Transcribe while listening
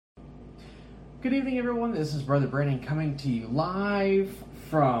Good evening, everyone. This is Brother Brandon coming to you live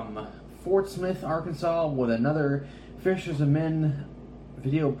from Fort Smith, Arkansas, with another Fishers of Men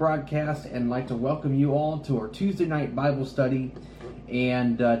video broadcast, and I'd like to welcome you all to our Tuesday night Bible study.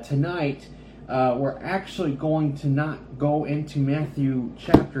 And tonight, we're actually going to not go into Matthew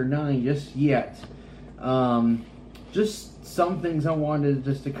chapter 9 just yet. Just some things I wanted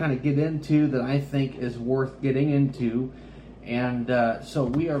just to kind of get into that I think is worth getting into. And so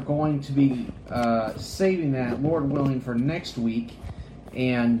we are going to be saving that, Lord willing, for next week.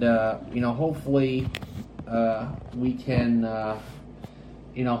 And, hopefully we can,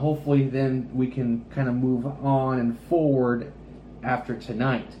 hopefully then we can kind of move on and forward after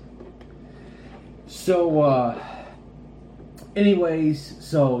tonight. So,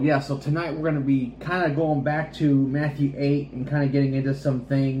 so tonight we're going to be kind of going back to Matthew 8 and kind of getting into some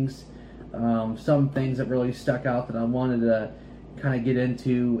things that really stuck out that I wanted to kind of get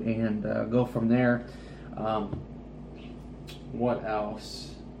into and go from there. What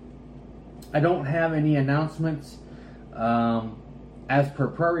else? I don't have any announcements as per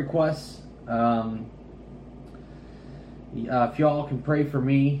prayer requests. If y'all can pray for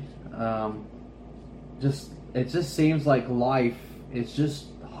me, it just seems like life is just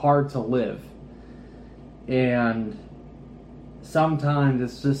hard to live, and sometimes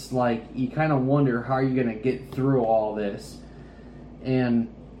it's just like you kind of wonder how you're going to get through all this. And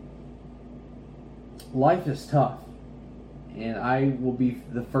life is tough, and I will be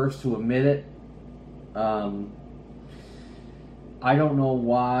the first to admit it. I don't know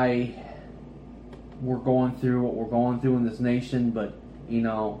why we're going through what we're going through in this nation, but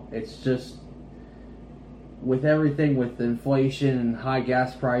it's just with everything, with inflation and high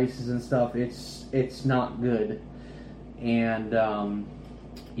gas prices and stuff, it's not good. And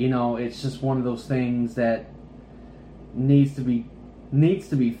it's just one of those things that needs to be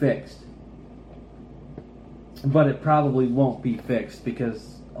fixed. But it probably won't be fixed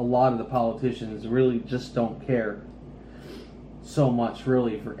because a lot of the politicians really just don't care so much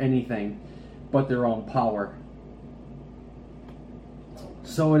really for anything but their own power.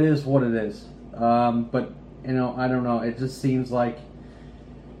 So it is what it is. But I don't know. It just seems like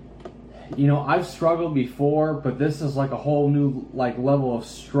I've struggled before, but this is like a whole new level of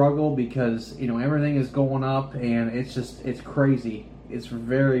struggle because everything is going up, and it's crazy. It's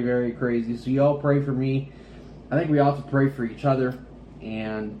very, very crazy. So y'all pray for me. I think we ought to pray for each other,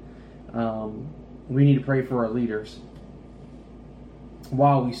 and we need to pray for our leaders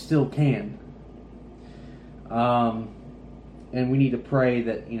while we still can. And we need to pray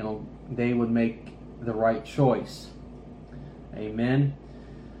that they would make the right choice. Amen.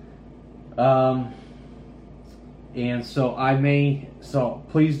 And so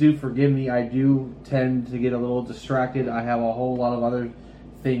please do forgive me. I do tend to get a little distracted. I have a whole lot of other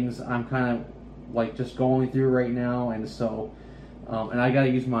things I'm kind of just going through right now, and so and I got to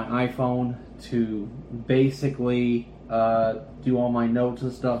use my iPhone to basically do all my notes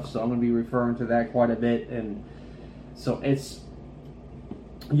and stuff, so I'm going to be referring to that quite a bit. And so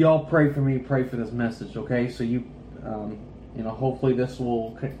y'all pray for me, pray for this message, okay? So hopefully this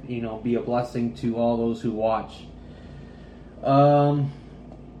will, be a blessing to all those who watch.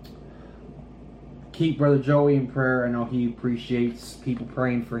 Keep Brother Joey in prayer. I know he appreciates people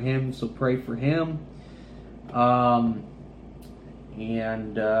praying for him, so pray for him. So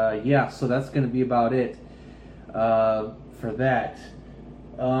that's going to be about it for that.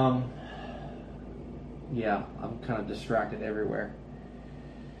 I'm kind of distracted everywhere.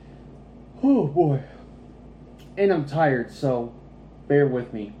 Oh boy. And I'm tired, so bear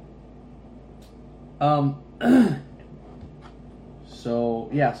with me. So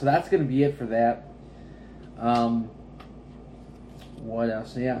that's going to be it for that. What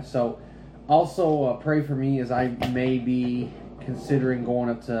else? Yeah, so also pray for me as I may be considering going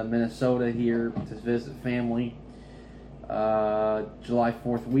up to Minnesota here to visit family. July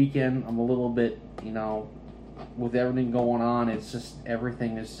 4th weekend. I'm a little bit, with everything going on,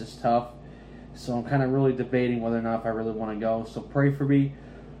 everything is just tough. So I'm kind of really debating whether or not if I really want to go. So pray for me.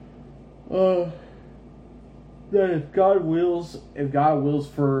 That if God wills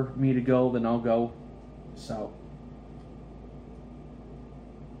for me to go, then I'll go. So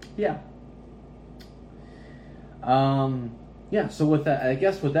yeah. So with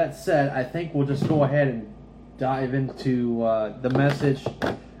that said, I think we'll just go ahead and dive into the message.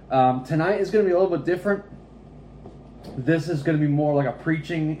 Tonight is going to be a little bit different. This is going to be more like a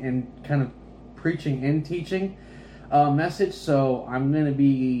preaching and teaching message. So I'm going to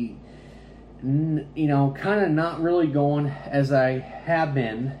be, kind of not really going as I have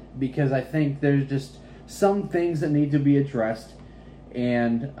been, because I think there's just some things that need to be addressed.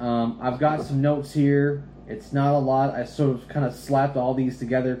 And I've got some notes here. It's not a lot. I sort of kind of slapped all these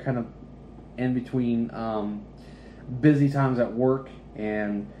together kind of in between busy times at work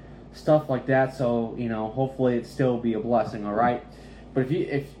and stuff like that. So, hopefully it still be a blessing, all right? But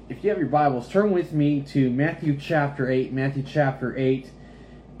if you have your Bibles, turn with me to Matthew chapter 8. Matthew chapter 8.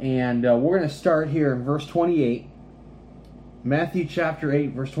 And we're going to start here in verse 28. Matthew chapter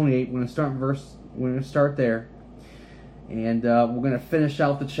 8, verse 28. We're going to start there. And we're going to finish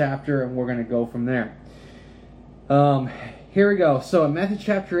out the chapter, and we're going to go from there. Here we go. So in Matthew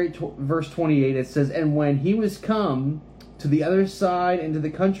chapter 8, verse 28, it says, "And when he was come to the other side into the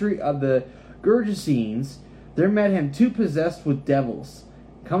country of the Gergesenes, there met him two possessed with devils,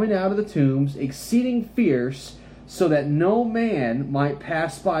 coming out of the tombs, exceeding fierce, so that no man might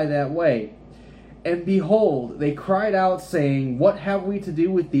pass by that way. And behold, they cried out, saying, What have we to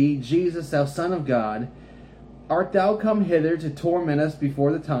do with thee, Jesus, thou Son of God? Art thou come hither to torment us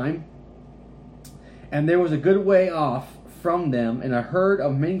before the time? And there was a good way off from them, and a herd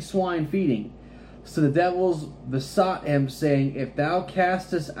of many swine feeding. So the devils besought him, saying, If thou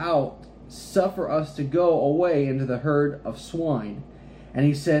cast us out, suffer us to go away into the herd of swine. And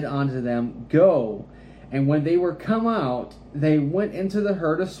he said unto them, Go. And when they were come out, they went into the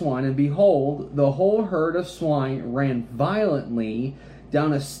herd of swine, and behold, the whole herd of swine ran violently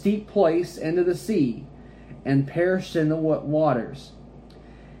down a steep place into the sea, and perished in the waters.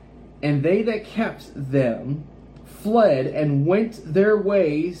 And they that kept them fled, and went their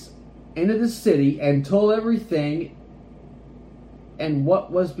ways into the city, and told everything, and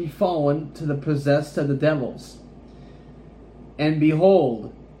what was befallen to the possessed of the devils. And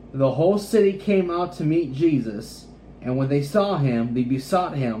behold, the whole city came out to meet Jesus, and when they saw him, they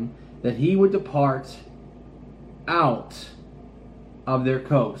besought him that he would depart out of their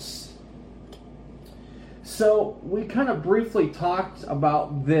coasts." So we kind of briefly talked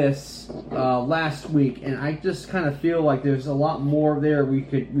about this last week, and I just kind of feel like there's a lot more there we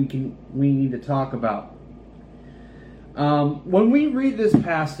need to talk about. When we read this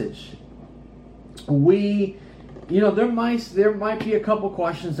passage, there might be a couple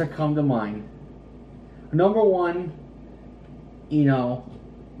questions that come to mind. Number one,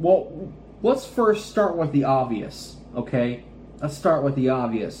 let's first start with the obvious, okay? Let's start with the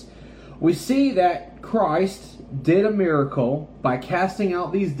obvious. We see that Christ did a miracle by casting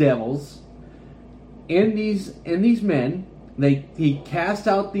out these devils in these men. He cast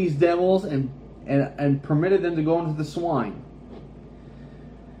out these devils and permitted them to go into the swine.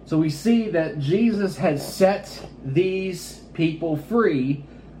 So we see that Jesus had set these people free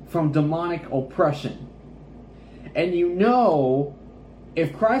from demonic oppression. And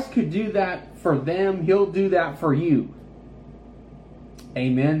if Christ could do that for them, he'll do that for you.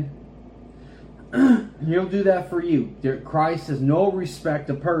 Amen. He'll do that for you. Christ has no respect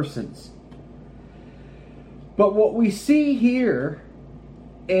of persons. But what we see here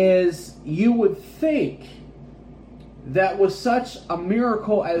is, you would think that with such a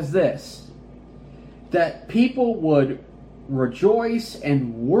miracle as this, that people would rejoice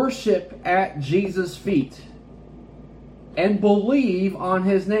and worship at Jesus' feet and believe on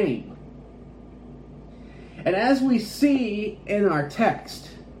his name. And as we see in our text,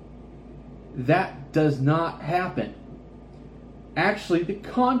 that does not happen. Actually, the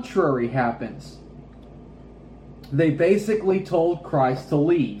contrary happens. They basically told Christ to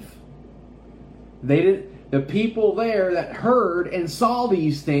leave. The people there that heard and saw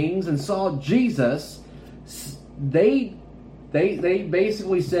these things and saw Jesus, they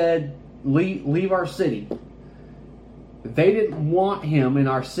basically said, leave our city. They didn't want him in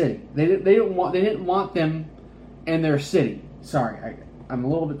our city. They didn't want them in their city. Sorry, I'm a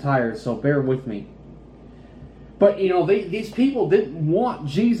little bit tired, so bear with me. But these people didn't want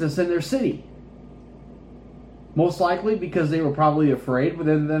Jesus in their city. Most likely because they were probably afraid, but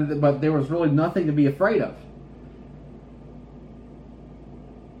there was really nothing to be afraid of.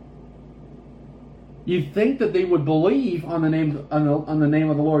 You'd think that they would believe on the name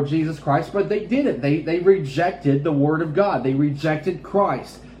of the Lord Jesus Christ, but they didn't. They rejected the Word of God. They rejected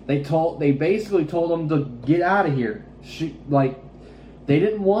Christ. They basically told them to get out of here. They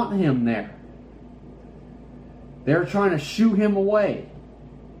didn't want him there. They were trying to shoo him away.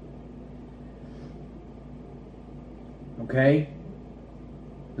 Okay?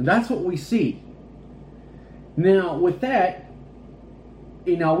 And that's what we see. Now, with that,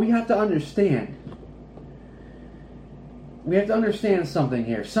 we have to understand. We have to understand something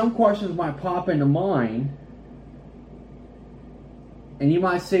here. Some questions might pop into mind. And you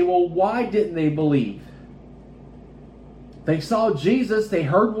might say, well, why didn't they believe? They saw Jesus. They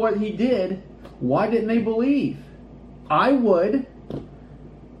heard what he did. Why didn't they believe? I would.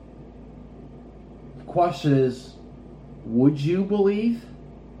 question is, would you believe?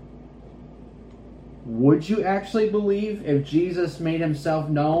 Would you actually believe if Jesus made himself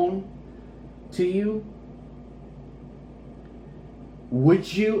known to you?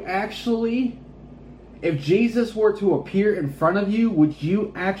 Would you actually, if Jesus were to appear in front of you, would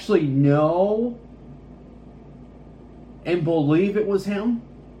you actually know and believe it was him?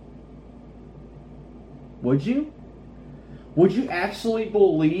 Would you? Would you actually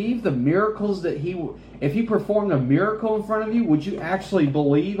believe the miracles that if he performed a miracle in front of you, would you actually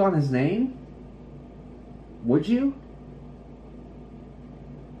believe on his name? Would you?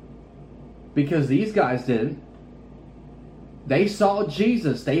 Because these guys didn't. They saw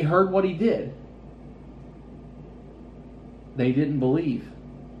Jesus. They heard what he did. They didn't believe.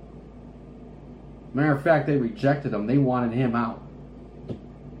 Matter of fact, they rejected him. They wanted him out.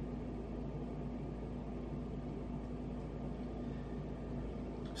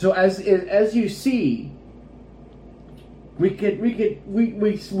 So as you see, we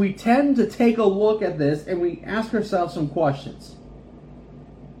tend to take a look at this and we ask ourselves some questions.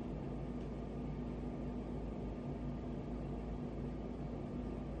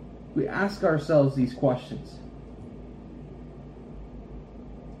 We ask ourselves these questions.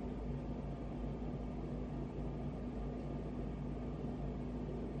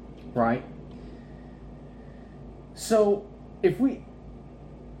 Right? So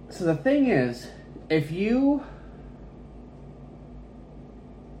the thing is, if you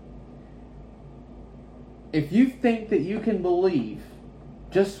think that you can believe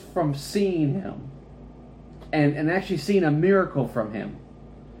just from seeing him and actually seeing a miracle from him,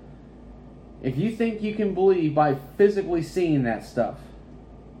 if you think you can believe by physically seeing that stuff,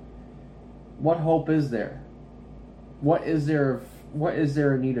 what hope is there? What is there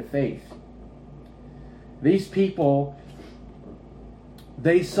in need of faith? These people,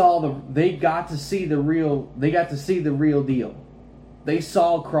 they got to see the real deal. They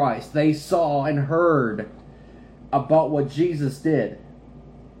saw Christ. They saw and heard about what Jesus did,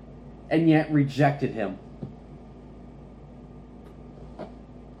 and yet rejected him.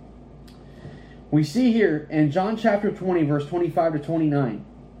 We see here in John chapter 20, verse 25 to 29.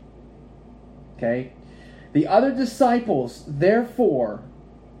 Okay? The other disciples, therefore,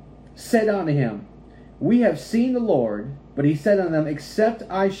 said unto him, We have seen the Lord. But he said unto them, Except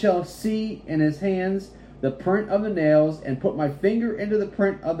I shall see in his hands the print of the nails, and put my finger into the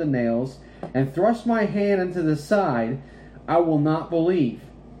print of the nails, and thrust my hand into the side, I will not believe.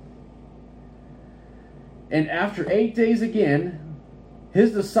 And after 8 days again,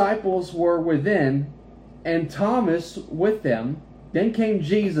 his disciples were within, and Thomas with them. Then came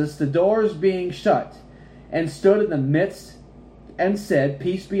Jesus, the doors being shut, and stood in the midst, and said,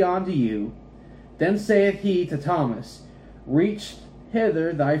 Peace be unto you. Then saith he to Thomas, Reach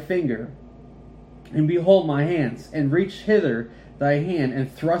hither thy finger, and behold my hands, and reach hither thy hand,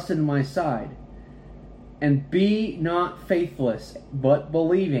 and thrust in my side. And be not faithless, but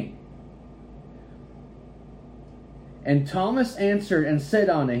believing. And Thomas answered and said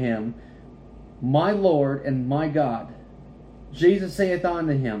unto him, My Lord and my God. Jesus saith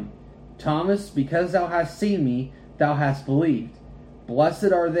unto him, Thomas, because thou hast seen me, thou hast believed.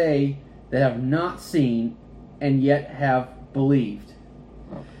 Blessed are they that have not seen, and yet have believed.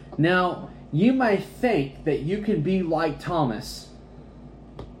 Now, you might think that you can be like Thomas.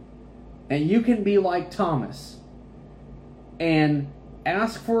 And you can be like Thomas. And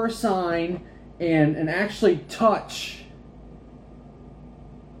ask for a sign and actually touch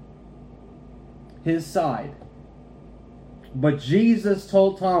his side. But Jesus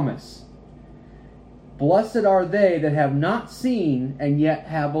told Thomas, Blessed are they that have not seen and yet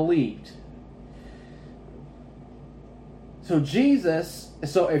have believed. So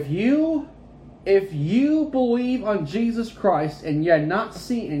if you believe on Jesus Christ and yet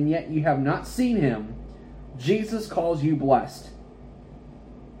you have not seen him, Jesus calls you blessed.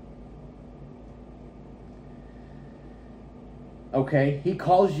 Okay, he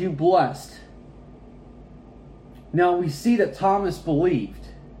calls you blessed. Now we see that Thomas believed.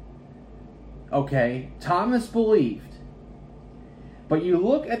 Okay, Thomas believed. But you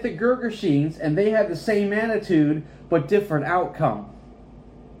look at the Gergeshenes and they had the same attitude but different outcome.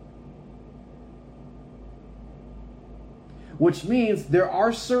 Which means there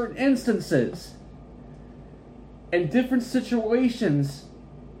are certain instances and different situations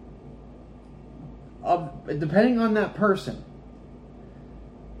depending on that person.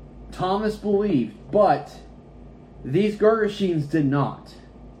 Thomas believed, but these Gergeshenes did not.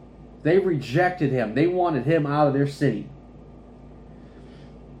 They rejected him. They wanted him out of their city.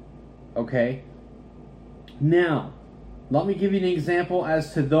 Okay? Now, let me give you an example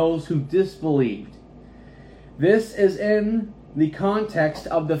as to those who disbelieved. This is in the context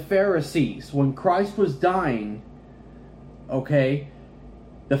of the Pharisees. When Christ was dying, okay,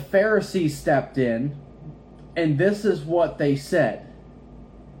 the Pharisees stepped in, and this is what they said.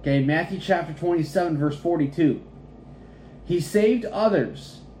 Okay, Matthew chapter 27, verse 42. He saved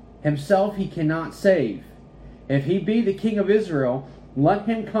others, himself he cannot save. If he be the King of Israel, let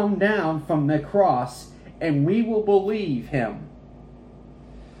him come down from the cross, and we will believe him.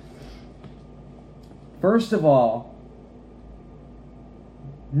 First of all,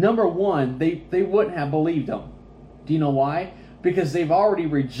 number one, they wouldn't have believed him. Do you know why? Because they've already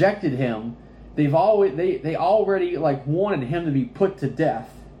rejected him. They already wanted him to be put to death.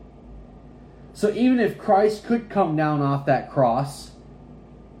 So even if Christ could come down off that cross,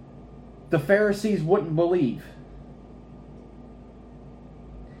 the Pharisees wouldn't believe.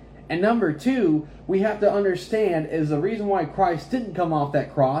 And number two, we have to understand is the reason why Christ didn't come off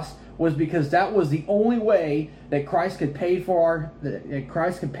that cross was because that was the only way that Christ could pay for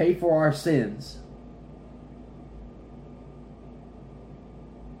our sins.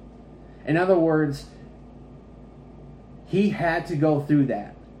 In other words, he had to go through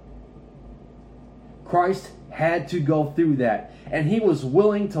that. Christ had to go through that. And he was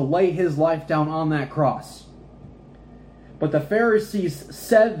willing to lay his life down on that cross. But the Pharisees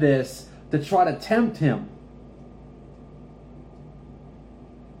said this to try to tempt him.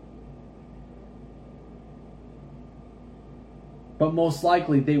 But most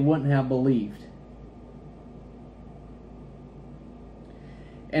likely they wouldn't have believed.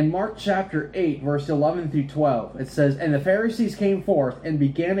 In Mark chapter 8, verse 11 through 12, it says, And the Pharisees came forth and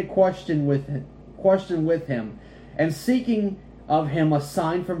began to question with him, and seeking of him a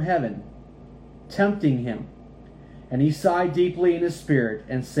sign from heaven, tempting him. And he sighed deeply in his spirit,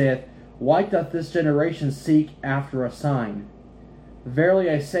 and saith, Why doth this generation seek after a sign? Verily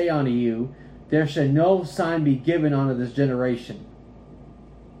I say unto you, there shall no sign be given unto this generation.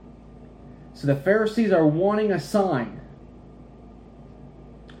 So the Pharisees are wanting a sign.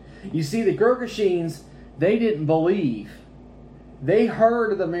 You see, the Gergeshenes, they didn't believe. They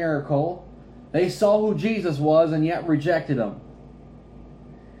heard of the miracle. They saw who Jesus was and yet rejected him.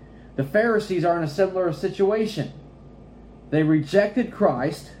 The Pharisees are in a similar situation. They rejected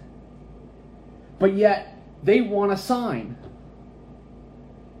Christ, but yet they want a sign.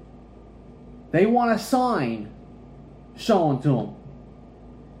 They want a sign shown to them.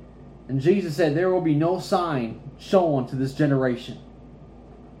 And Jesus said, there will be no sign shown to this generation.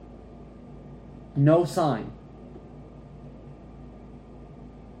 No sign.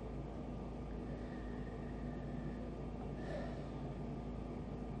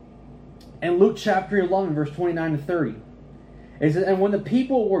 In Luke chapter 11, verse 29 to 30, it says, And when the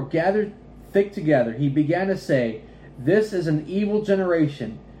people were gathered thick together, he began to say, This is an evil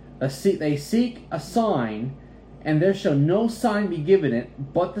generation. They seek a sign, and there shall no sign be given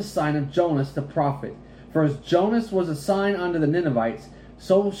it, but the sign of Jonas the prophet. For as Jonas was a sign unto the Ninevites,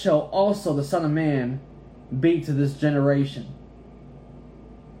 so shall also the Son of Man be to this generation.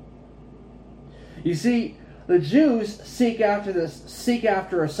 You see, the Jews seek after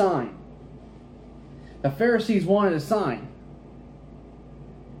a sign. The Pharisees wanted a sign.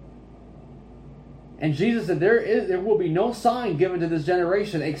 And Jesus said, there will be no sign given to this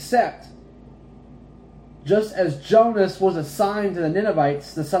generation except, just as Jonas was a sign to the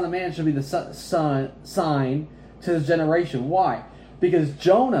Ninevites, the Son of Man shall be the sign to this generation. Why? Because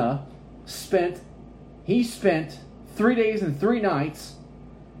Jonah spent 3 days and 3 nights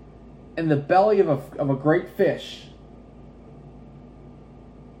in the belly of a great fish.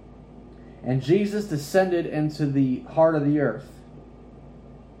 And Jesus descended into the heart of the earth.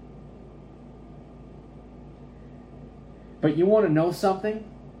 But you want to know something?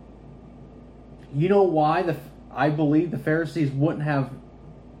 You know why I believe the Pharisees wouldn't have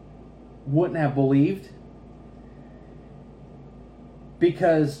believed?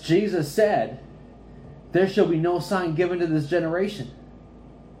 Because Jesus said, there shall be no sign given to this generation.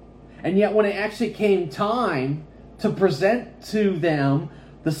 And yet when it actually came time to present to them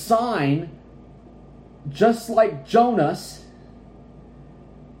the sign, just like Jonas,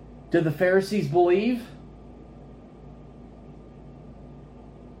 did the Pharisees believe?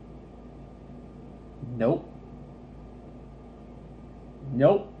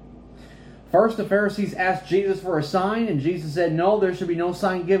 Nope. First, the Pharisees asked Jesus for a sign, and Jesus said, No, there should be no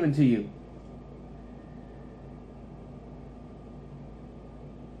sign given to you.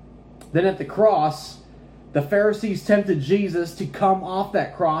 Then at the cross, the Pharisees tempted Jesus to come off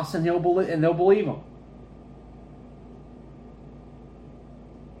that cross, and they'll believe him.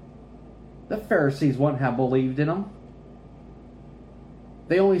 The Pharisees wouldn't have believed in him.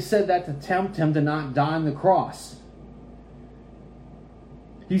 They only said that to tempt him to not die on the cross.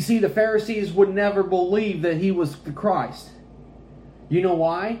 You see, the Pharisees would never believe that he was the Christ. You know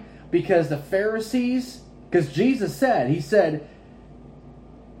why? Because the Pharisees, because Jesus said, he said,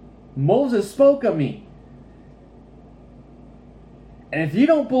 Moses spoke of me. And if you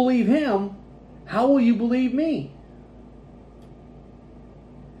don't believe him, how will you believe me?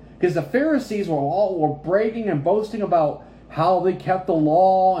 Because the Pharisees were bragging and boasting about how they kept the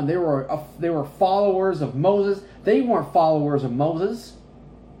law and they were followers of Moses. They weren't followers of Moses.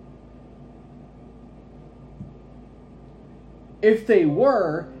 If they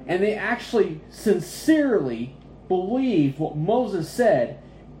were, and they actually sincerely believed what Moses said,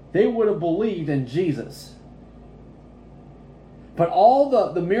 they would have believed in Jesus. But all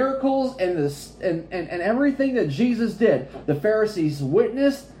the miracles and everything that Jesus did, the Pharisees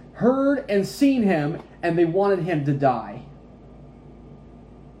witnessed, heard, and seen him, and they wanted him to die.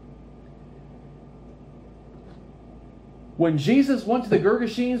 When Jesus went to the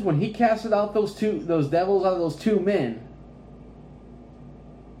Gergesenes, when he casted out those devils out of those two men,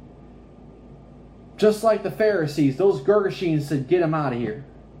 just like the Pharisees, those Gergesenes said, "Get him out of here."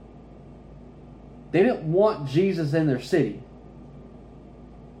 They didn't want Jesus in their city.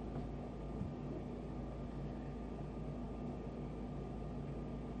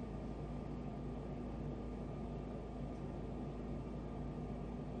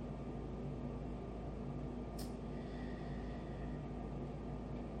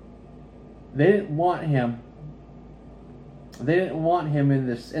 They didn't want him. They didn't want him in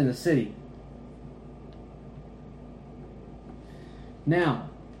the city. Now,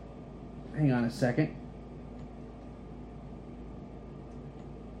 hang on a second.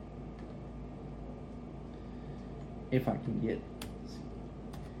 If I can get.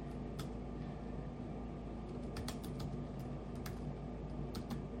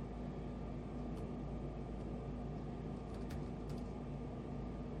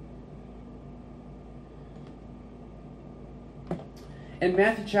 In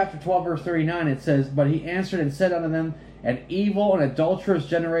Matthew chapter 12, verse 39, it says, "But he answered and said unto them, An evil and adulterous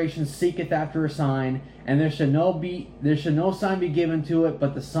generation seeketh after a sign, and there should no sign be given to it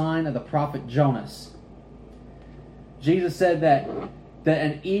but the sign of the prophet Jonas." Jesus said that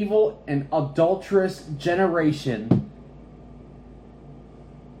an evil and adulterous generation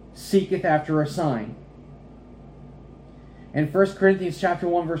seeketh after a sign. In 1 Corinthians chapter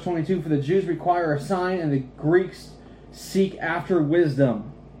 1, verse 22, "For the Jews require a sign, and the Greeks seek after wisdom."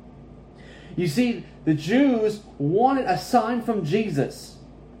 You see, the Jews wanted a sign from Jesus.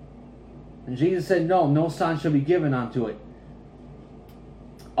 And Jesus said, no sign shall be given unto it.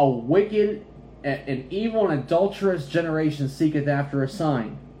 A wicked, an evil, and adulterous generation seeketh after a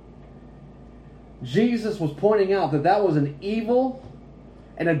sign. Jesus was pointing out that was an evil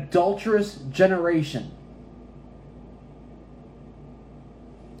and adulterous generation.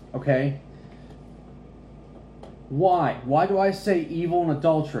 Okay? Why? Why do I say evil and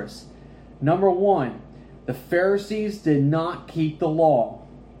adulterous? Number one, the Pharisees did not keep the law.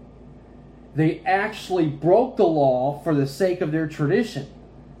 They actually broke the law for the sake of their tradition.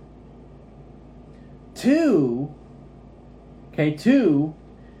 Two,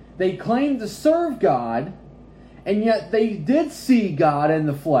 they claimed to serve God, and yet they did see God in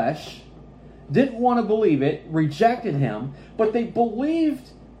the flesh, didn't want to believe it, rejected him, but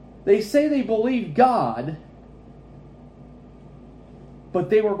they say they believed God, but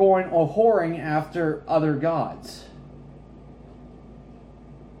they were going whoring after other gods.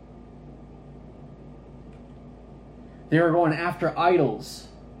 They were going after idols.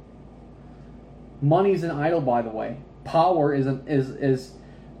 Money's an idol, by the way. Power is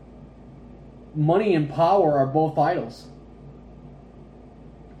money and power are both idols.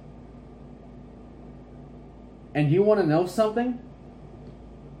 And you want to know something?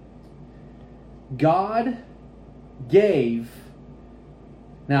 God gave.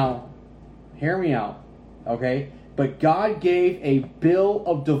 Now, hear me out, okay? But God gave a bill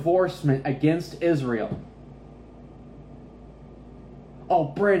of divorcement against Israel. Oh,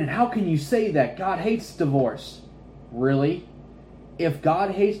 Brandon, how can you say that? God hates divorce. Really? If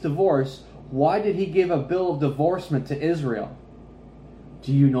God hates divorce, why did he give a bill of divorcement to Israel?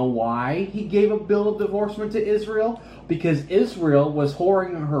 Do you know why he gave a bill of divorcement to Israel? Because Israel was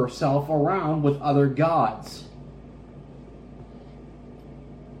whoring herself around with other gods.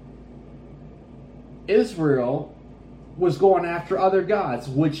 Israel was going after other gods,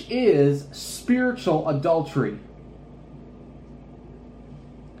 which is spiritual adultery.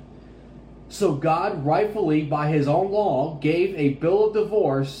 So God rightfully, by his own law, gave a bill of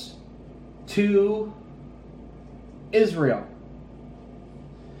divorce to Israel.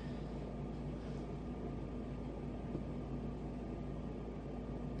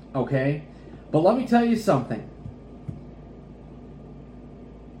 Okay? But let me tell you something.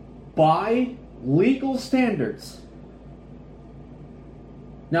 By legal standards.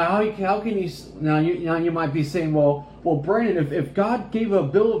 Now, how can you? Now you might be saying, well, Brandon, if God gave a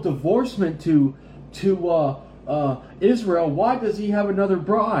bill of divorcement to Israel, why does He have another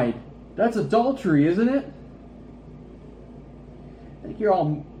bride? That's adultery, isn't it? I think you're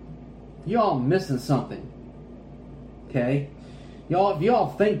all missing something. Okay, if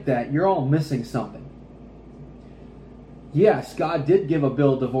y'all think that, you're all missing something. Yes, God did give a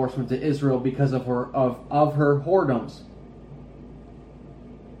bill of divorcement to Israel because of her whoredoms.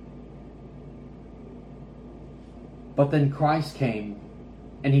 But then Christ came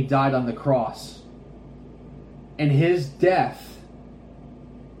and He died on the cross. And His death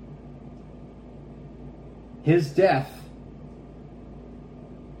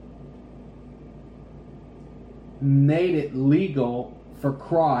made it legal for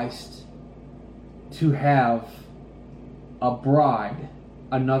Christ to have a bride,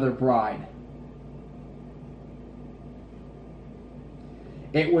 another bride.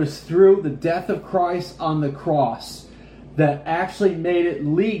 It was through the death of Christ on the cross that actually made it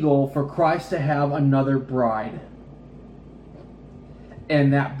legal for Christ to have another bride.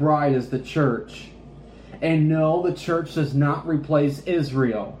 And that bride is the church. And no, the church does not replace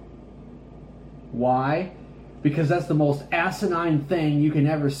Israel. Why? Because that's the most asinine thing you can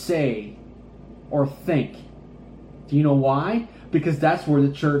ever say or think. Do you know why? Because that's where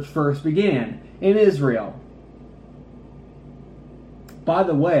the church first began, in Israel. By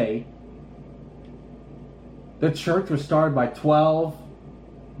the way, the church was started by 12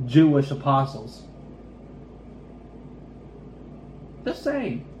 Jewish apostles. Just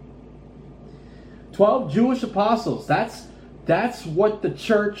saying. 12 Jewish apostles. That's what the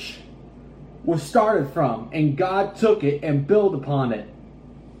church was started from. And God took it and built upon it.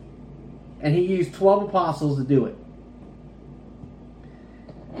 And He used 12 apostles to do it.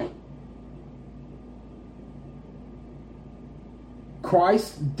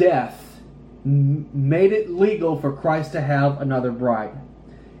 Christ's death made it legal for Christ to have another bride.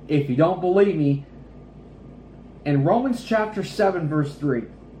 If you don't believe me, in Romans chapter 7 verse 3.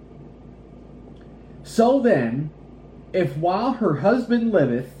 So then, if while her husband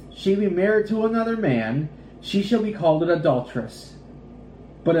liveth, she be married to another man, she shall be called an adulteress.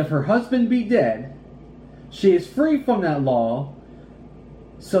 But if her husband be dead, she is free from that law,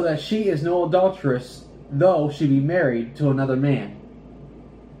 so that she is no adulteress, though she be married to another man.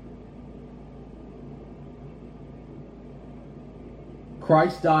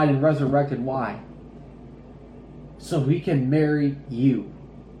 Christ died and resurrected. Why? So He can marry you.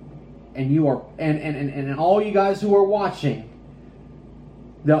 And you are, and all you guys who are watching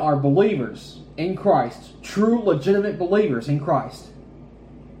that are believers in Christ, true legitimate believers in Christ.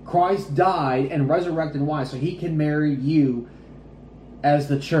 Christ died and resurrected. Why? So He can marry you as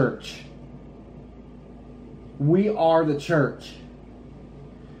the church. We are the church.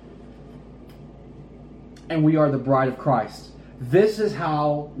 And we are the bride of Christ. This is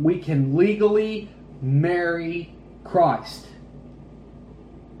how we can legally marry Christ.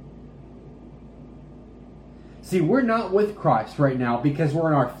 See, we're not with Christ right now because we're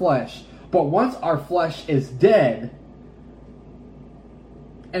in our flesh. But once our flesh is dead,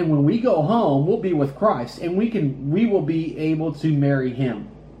 and when we go home, we'll be with Christ, and we will be able to marry Him.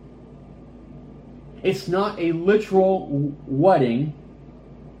 It's not a literal wedding.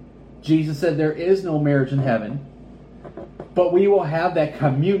 Jesus said there is no marriage in heaven, but we will have that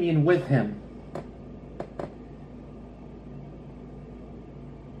communion with Him.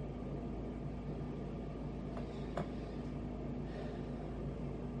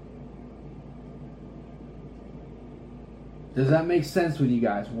 Does that make sense with you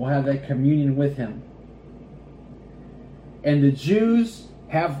guys? We'll have that communion with Him. And the Jews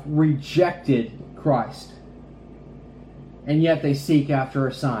have rejected Christ. And yet they seek after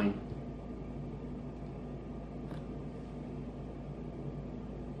a sign.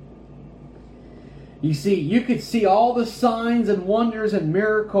 You see, you could see all the signs and wonders and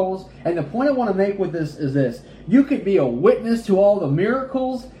miracles. And the point I want to make with this is this. You could be a witness to all the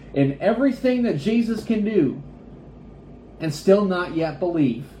miracles and everything that Jesus can do, and still not yet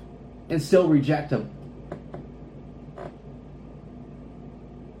believe, and still reject Him.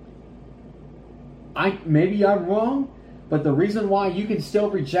 Maybe I'm wrong, but the reason why you can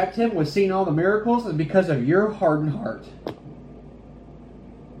still reject Him with seeing all the miracles is because of your hardened heart.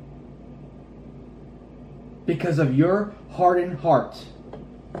 Because of your hardened heart.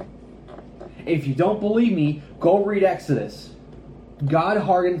 If you don't believe me, go read Exodus. God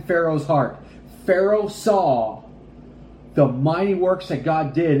hardened Pharaoh's heart. Pharaoh saw the mighty works that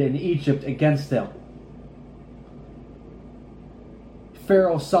God did in Egypt against them.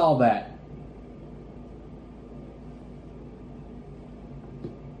 Pharaoh saw that.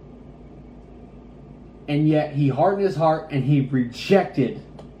 And yet he hardened his heart and he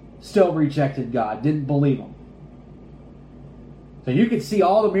still rejected God, didn't believe him. So you can see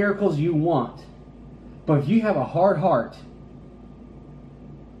all the miracles you want, but if you have a hard heart,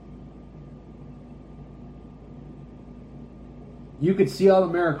 you could see all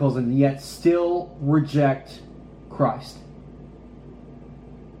the miracles and yet still reject Christ.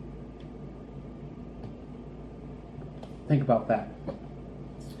 Think about that.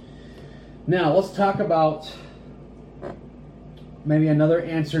 Now, let's talk about maybe another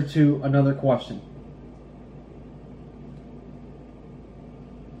answer to another question.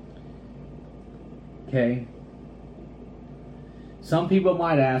 Okay. Some people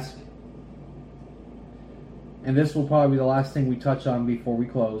might ask, and this will probably be the last thing we touch on before we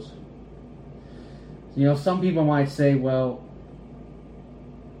close. You know, some people might say, well,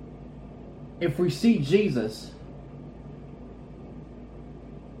 if we see Jesus,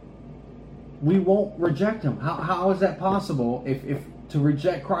 we won't reject him. How is that possible if to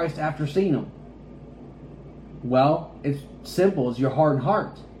reject Christ after seeing him? Well, it's simple. It's your hardened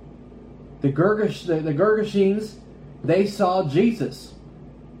heart. The Gergeshenes, they saw Jesus.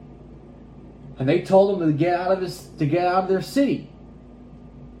 And they told him to get out of their city.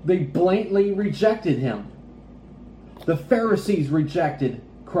 They blatantly rejected him. The Pharisees rejected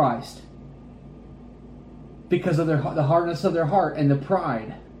Christ because of the hardness of their heart and the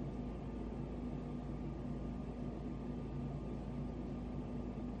pride.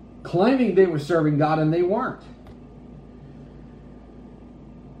 Claiming they were serving God and they weren't.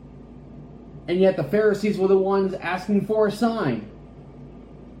 And yet the Pharisees were the ones asking for a sign.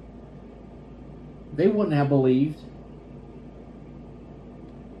 They wouldn't have believed.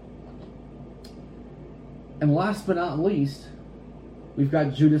 And last but not least, we've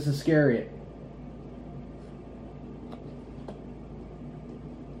got Judas Iscariot.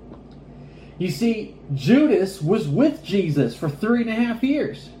 You see, Judas was with Jesus for 3.5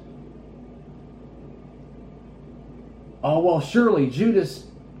 years. Oh, well, surely Judas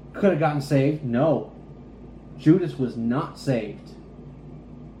could have gotten saved. No. Judas was not saved.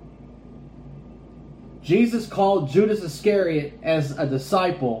 Jesus called Judas Iscariot as a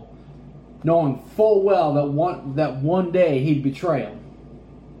disciple, knowing full well that one day he'd betray him.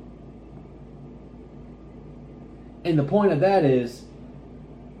 And the point of that is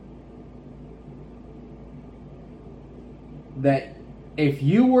that if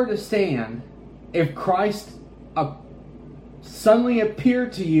you were to stand, if Christ suddenly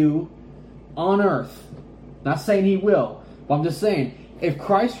appeared to you on earth, not saying he will, but I'm just saying, if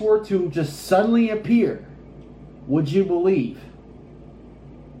Christ were to just suddenly appear, would you believe?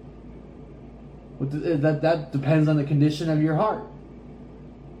 That depends on the condition of your heart.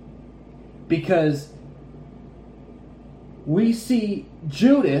 Because we see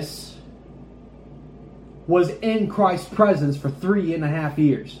Judas was in Christ's presence for 3.5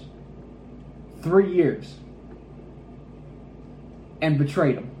 years. 3 years. And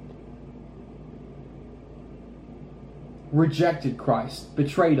betrayed him. Rejected Christ.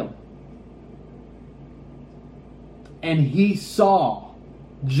 Betrayed him. And he saw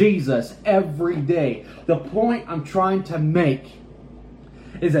Jesus every day. The point I'm trying to make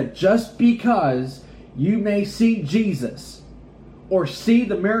is that just because you may see Jesus or see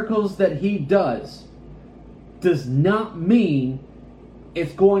the miracles that he does not mean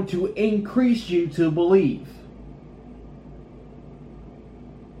it's going to increase you to believe.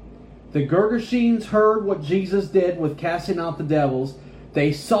 The Gergeshenes heard what Jesus did with casting out the devils.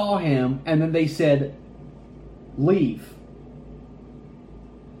 They saw him and then they said, leave.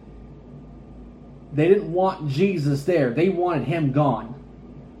 They didn't want Jesus there. They wanted him gone.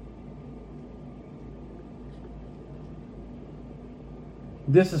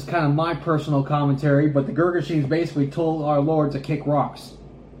 This is kind of my personal commentary, but the Gergeshenes basically told our Lord to kick rocks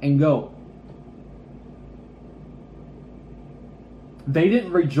and go. They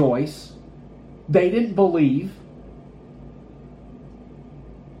didn't rejoice. They didn't believe.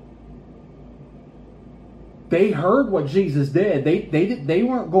 They heard what Jesus did. They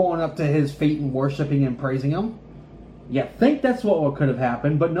weren't going up to his feet and worshiping and praising him. You think that's what could have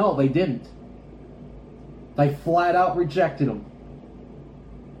happened, but no, they didn't. They flat out rejected him.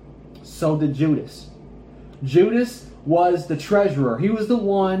 So did Judas. Judas was the treasurer. He was the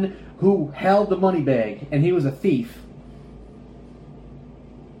one who held the money bag, and he was a thief.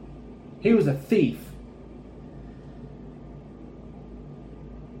 He was a thief.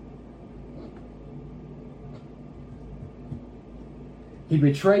 He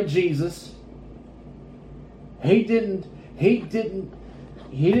betrayed Jesus. He didn't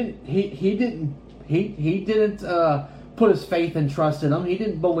put his faith and trust in him. He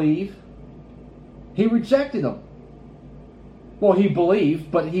didn't believe. He rejected him. Well, he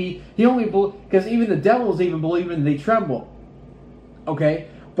believed, but he only believed because even the devils even believe and they tremble. Okay,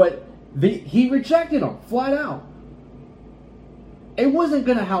 but he rejected him flat out. It wasn't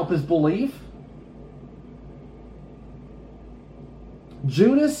going to help his belief.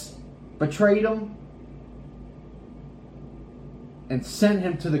 Judas betrayed him and sent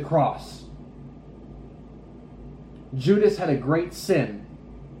him to the cross. Judas had a great sin.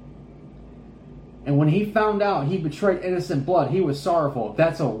 And when he found out he betrayed innocent blood, he was sorrowful.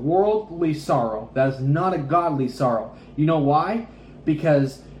 That's a worldly sorrow. That is not a godly sorrow. You know why?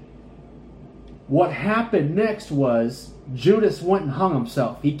 Because what happened next was Judas went and hung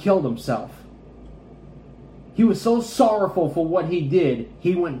himself. He killed himself. He was so sorrowful for what he did,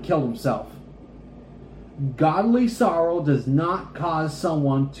 he went and killed himself. Godly sorrow does not cause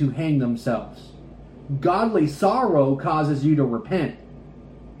someone to hang themselves. Godly sorrow causes you to repent.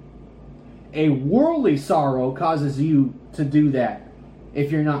 A worldly sorrow causes you to do that if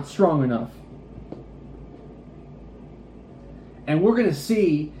you're not strong enough. And we're going to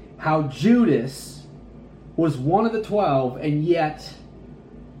see how Judas was one of the 12 and yet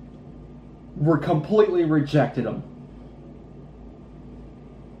were completely rejected him.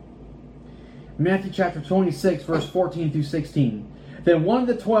 Matthew chapter 26, verse 14 through 16. Then one of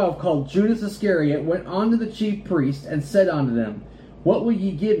the 12, called Judas Iscariot, went unto the chief priests and said unto them, What will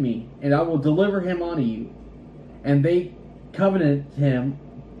ye give me, and I will deliver him unto you? And they covenanted him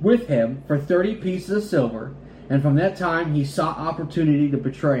with him for 30 pieces of silver, and from that time he sought opportunity to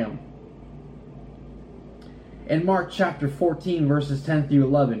betray him. In Mark chapter 14, verses 10 through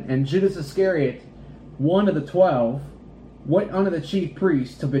 11, and Judas Iscariot, one of the 12, went unto the chief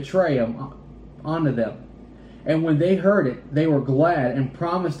priests to betray him unto them. And when they heard it, they were glad and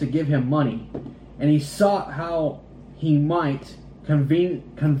promised to give him money. And he sought how he might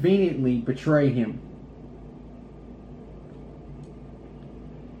conveniently betray him.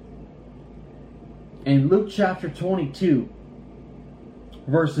 In Luke chapter 22,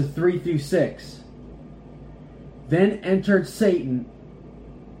 verses 3 through 6, Then entered Satan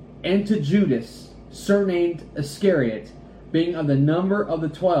into Judas, surnamed Iscariot, being of the number of the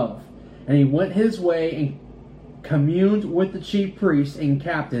 12. And he went his way and communed with the chief priests and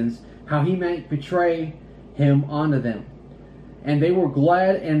captains, how he might betray him unto them. And they were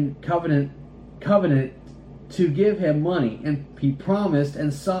glad and covenant to give him money. And he promised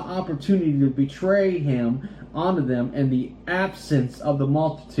and sought opportunity to betray him unto them in the absence of the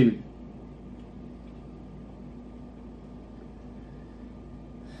multitude.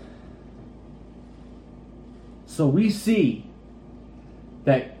 So we see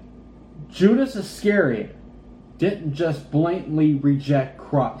that Judas Iscariot didn't just blatantly reject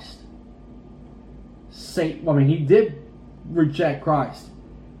Christ. He did reject Christ.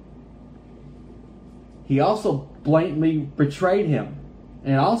 He also blatantly betrayed him.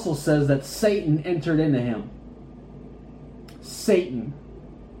 And it also says that Satan entered into him. Satan.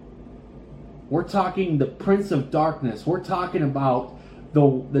 We're talking the prince of darkness. We're talking about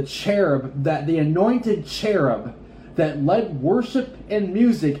the cherub, that the anointed cherub that led worship and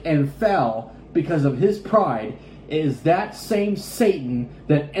music and fell because of his pride, is that same Satan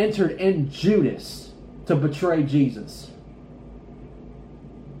that entered in Judas to betray Jesus.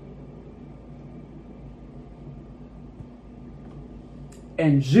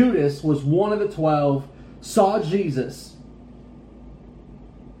 And Judas was one of the 12, saw Jesus.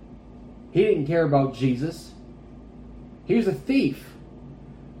 He didn't care about Jesus. He was a thief.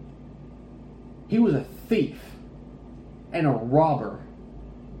 He was a thief and a robber.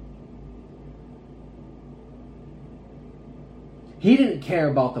 He didn't care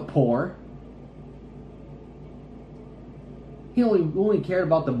about the poor. He only cared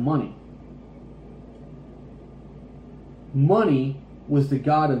about the money. Money was the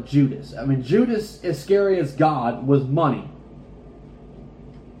god of Judas. I mean, Judas Iscariot's god was money.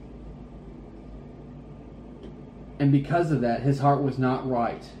 And because of that, his heart was not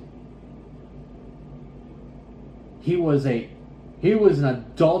right. He was an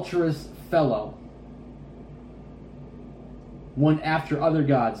adulterous fellow. Went after other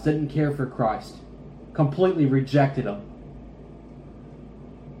gods, didn't care for Christ. Completely rejected him.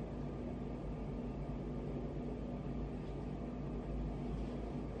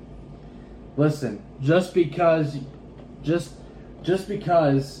 Listen, just because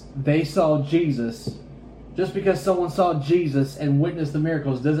they saw Jesus, just because someone saw Jesus and witnessed the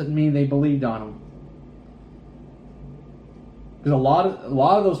miracles doesn't mean they believed on him. Because a lot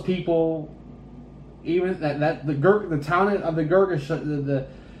of those people, even the town of the Girgash,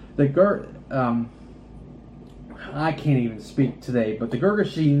 I can't even speak today, but the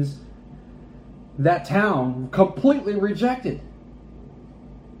Girgashenes, that town completely rejected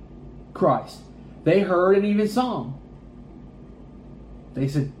Christ. They heard and even saw him.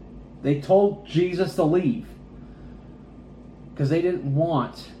 They told Jesus to leave because they didn't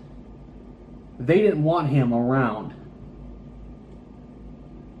want him around.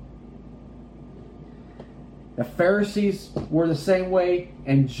 The Pharisees were the same way,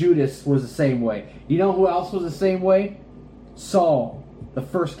 and Judas was the same way. You know who else was the same way? Saul, the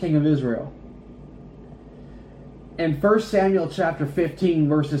first king of Israel. In 1 Samuel chapter 15,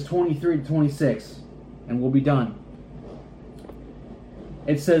 verses 23 to 26, and we'll be done.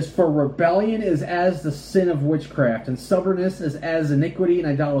 It says, "For rebellion is as the sin of witchcraft, and stubbornness is as iniquity and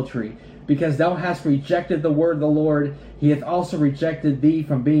idolatry. Because thou hast rejected the word of the Lord, he hath also rejected thee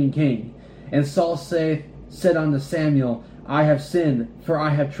from being king. And Saul said unto Samuel, I have sinned, for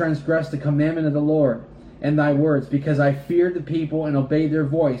I have transgressed the commandment of the Lord, and thy words, because I feared the people and obeyed their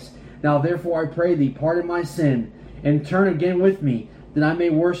voice. Now therefore I pray thee, pardon my sin, and turn again with me, that I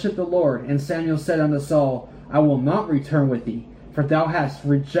may worship the Lord. And Samuel said unto Saul, I will not return with thee, for thou hast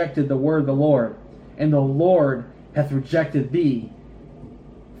rejected the word of the Lord, and the Lord hath rejected thee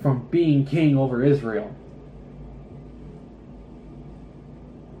from being king over Israel."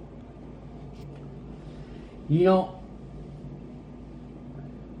 You know,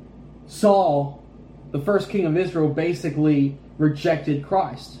 Saul, the first king of Israel, basically rejected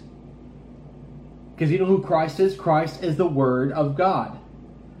Christ. Because you know who Christ is? Christ is the Word of God.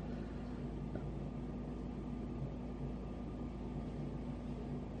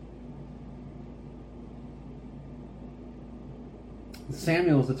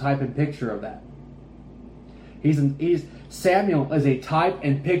 Samuel is the type and picture of that. Samuel is a type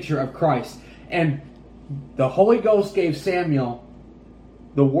and picture of Christ. And the Holy Ghost gave Samuel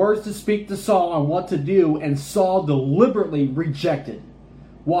the words to speak to Saul on what to do, and Saul deliberately rejected.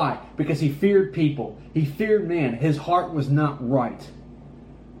 Why? Because he feared people. He feared man. His heart was not right.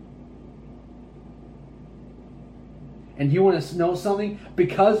 And you want to know something?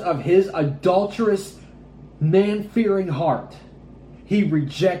 Because of his adulterous, man-fearing heart, he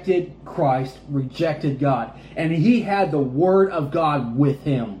rejected Christ, rejected God. And he had the Word of God with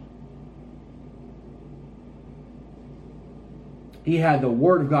him. He had the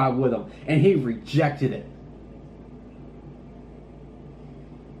Word of God with him, and he rejected it.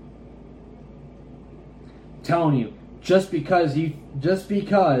 I'm telling you, just because you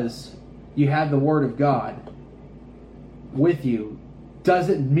have the Word of God with you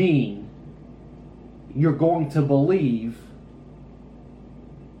doesn't mean you're going to believe.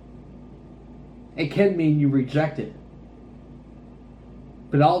 It can mean you reject it.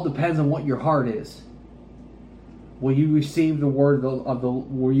 But it all depends on what your heart is. Will you receive the word of the?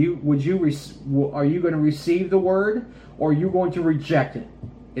 Are you going to receive the word, or are you going to reject it?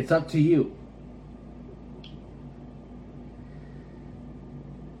 It's up to you.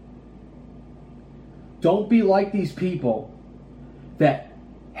 Don't be like these people that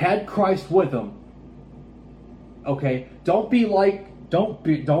had Christ with them. Okay, don't be like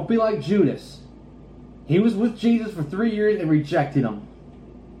Judas. He was with Jesus for 3 years and rejected him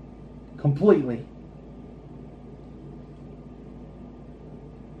completely.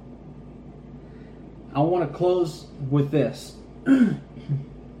 I want to close with this.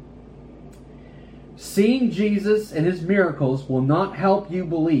 Seeing Jesus and his miracles will not help you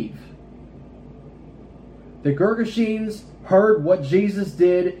believe. The Girgashenes heard what Jesus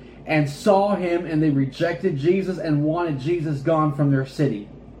did and saw him, and they rejected Jesus and wanted Jesus gone from their city.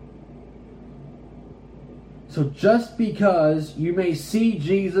 So just because you may see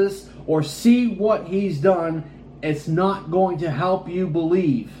Jesus or see what he's done, it's not going to help you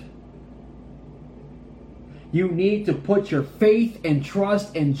believe. You need to put your faith and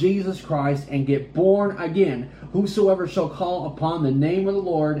trust in Jesus Christ and get born again. Whosoever shall call upon the name of the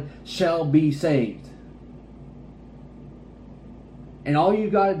Lord shall be saved. And all you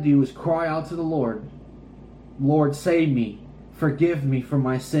got to do is cry out to the Lord. Lord, save me. Forgive me for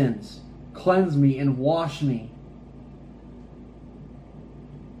my sins. Cleanse me and wash me.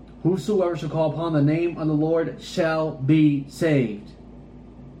 Whosoever shall call upon the name of the Lord shall be saved.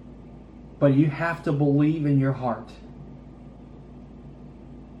 But you have to believe in your heart.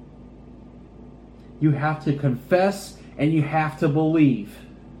 You have to confess and you have to believe.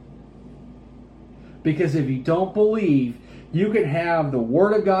 Because if you don't believe, you can have the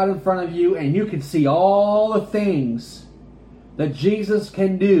Word of God in front of you and you can see all the things that Jesus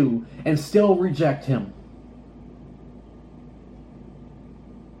can do and still reject him.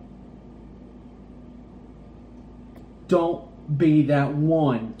 don't be that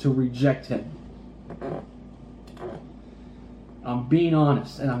one to reject him. I'm being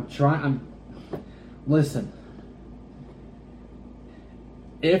honest, and listen.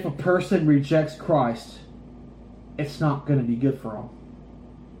 If a person rejects Christ, it's not going to be good for them.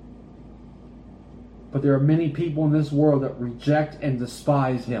 But there are many people in this world that reject and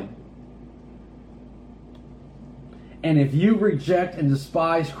despise him. And if you reject and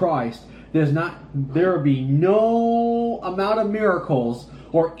despise Christ, there will be no amount of miracles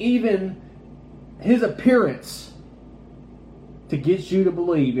or even his appearance to get you to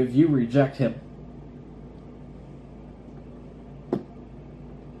believe if you reject him.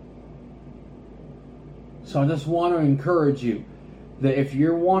 So I just want to encourage you that if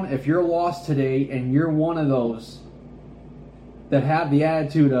you're lost today and you're one of those that have the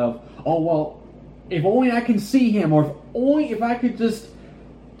attitude of, oh well, if only I can see him, or if I could just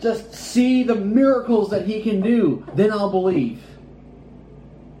see the miracles that he can do, then I'll believe.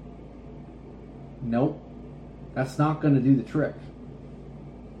 Nope. That's not going to do the trick.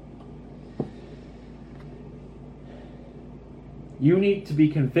 You need to be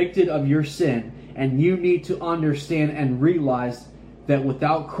convicted of your sin, and you need to understand and realize that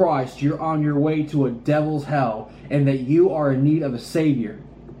without Christ, you're on your way to a devil's hell, and that you are in need of a Savior.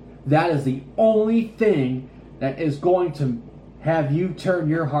 That is the only thing that is going to have you turn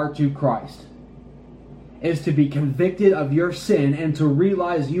your heart to Christ. Is to be convicted of your sin and to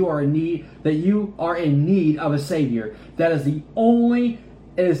realize you are in need of a Savior. That is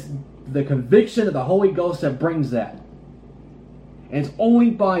the conviction of the Holy Ghost that brings that. And it's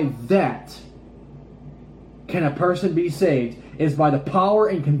only by that can a person be saved, is by the power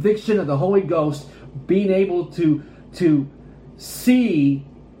and conviction of the Holy Ghost being able to see,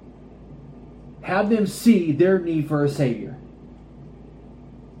 have them see their need for a Savior.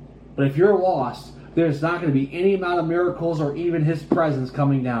 But if you're lost, there's not going to be any amount of miracles or even his presence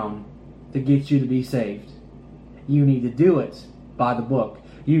coming down to get you to be saved. You need to do it by the book.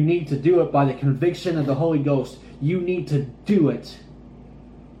 You need to do it by the conviction of the Holy Ghost. You need to do it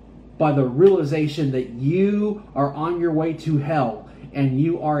by the realization that you are on your way to hell and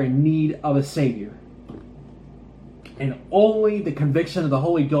you are in need of a Savior. And only the conviction of the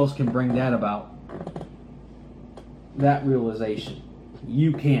Holy Ghost can bring that about. That realization.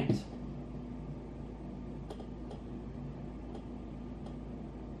 You can't.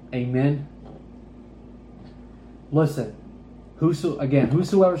 Amen. Listen.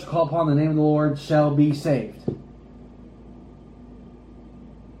 Whosoever shall call upon the name of the Lord shall be saved.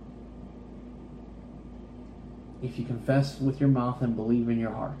 If you confess with your mouth and believe in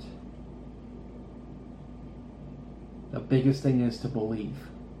your heart. The biggest thing is to believe.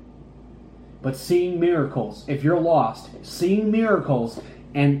 But seeing miracles, if you're lost, seeing miracles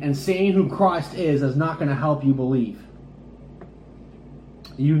and seeing who Christ is not going to help you believe.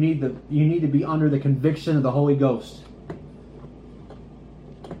 You need to be under the conviction of the Holy Ghost.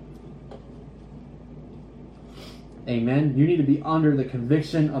 Amen. You need to be under the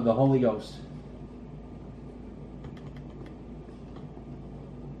conviction of the Holy Ghost.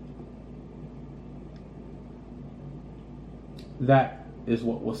 That is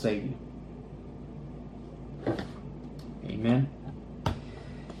what will save you. Amen.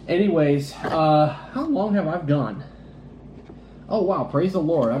 Anyways, how long have I gone? Oh wow, praise the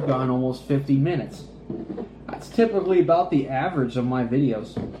Lord. I've gone almost 50 minutes. That's typically about the average of my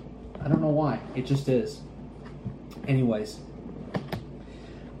videos. I don't know why. It just is. Anyways.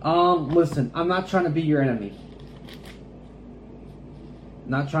 Listen, I'm not trying to be your enemy.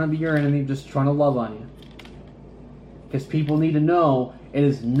 Not trying to be your enemy, just trying to love on you. Because people need to know it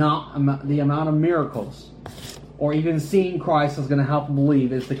is not the amount of miracles or even seeing Christ is going to help them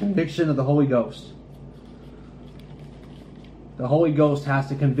believe. It's the conviction of the Holy Ghost. The Holy Ghost has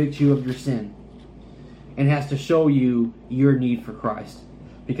to convict you of your sin and has to show you your need for Christ.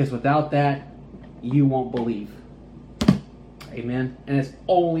 Because without that, you won't believe. Amen. And it's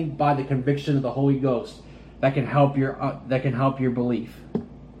only by the conviction of the Holy Ghost that can help your belief.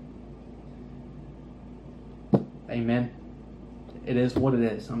 Amen. It is what it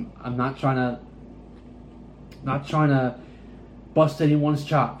is. I'm not trying to bust anyone's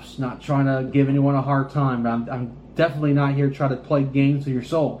chops. Not trying to give anyone a hard time. But I'm definitely not here to try to play games with your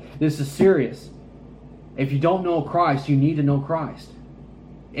soul. This is serious. If you don't know Christ, you need to know Christ.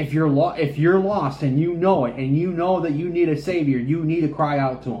 If you're lost and you know it, and you know that you need a Savior, you need to cry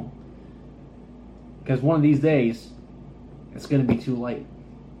out to Him. Because one of these days, it's going to be too late.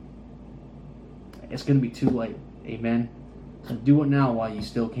 It's going to be too late. Amen. So do it now while you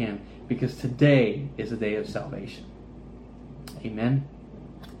still can. Because today is the day of salvation. Amen.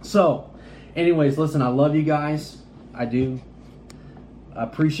 So, anyways, listen, I love you guys. I do. I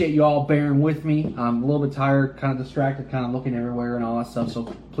appreciate you all bearing with me. I'm a little bit tired, kind of distracted, kind of looking everywhere and all that stuff. So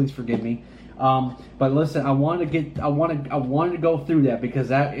please forgive me. But listen, I wanted to go through that because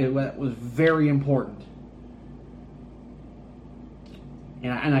that was very important,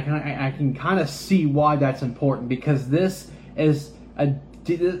 and I can kind of see why that's important, because this has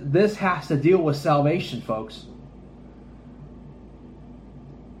to deal with salvation, folks.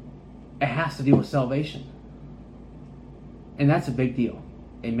 It has to deal with salvation. And that's a big deal.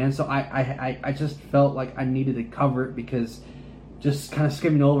 Amen. So I just felt like I needed to cover it, because just kind of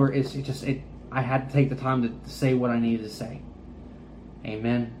skimming over I had to take the time to say what I needed to say.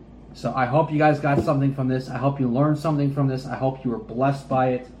 Amen. So I hope you guys got something from this. I hope you learned something from this. I hope you were blessed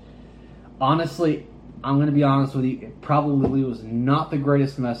by it. Honestly, I'm going to be honest with you. It probably was not the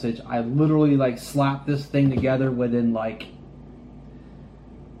greatest message. I literally slapped this thing together within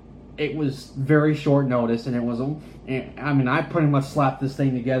it was very short notice, and it was, I pretty much slapped this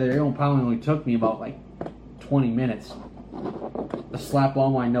thing together. It probably only took me about 20 minutes to slap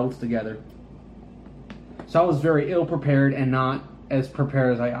all my notes together. So I was very ill prepared and not as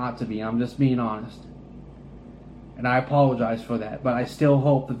prepared as I ought to be. I'm just being honest. And I apologize for that, but I still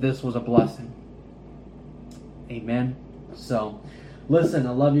hope that this was a blessing. Amen. So, listen,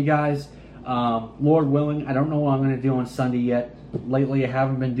 I love you guys. Lord willing, I don't know what I'm going to do on Sunday yet. Lately, I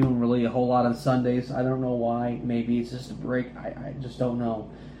haven't been doing really a whole lot on Sundays. I don't know why. Maybe it's just a break. I just don't know.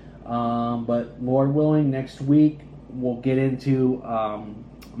 But Lord willing, next week we'll get into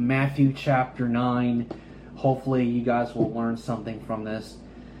Matthew chapter 9. Hopefully, you guys will learn something from this.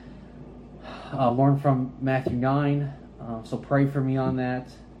 Learn from Matthew 9. So pray for me on that.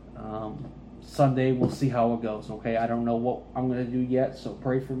 Sunday, we'll see how it goes. Okay, I don't know what I'm going to do yet, so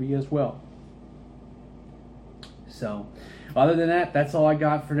pray for me as well. So, other than that, that's all I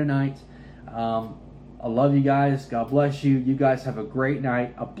got for tonight. I love you guys. God bless you. You guys have a great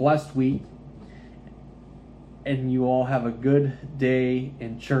night, a blessed week, and you all have a good day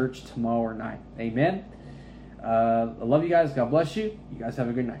in church tomorrow night. Amen. I love you guys. God bless you. You guys have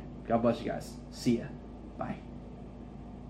a good night. God bless you guys. See ya. Bye.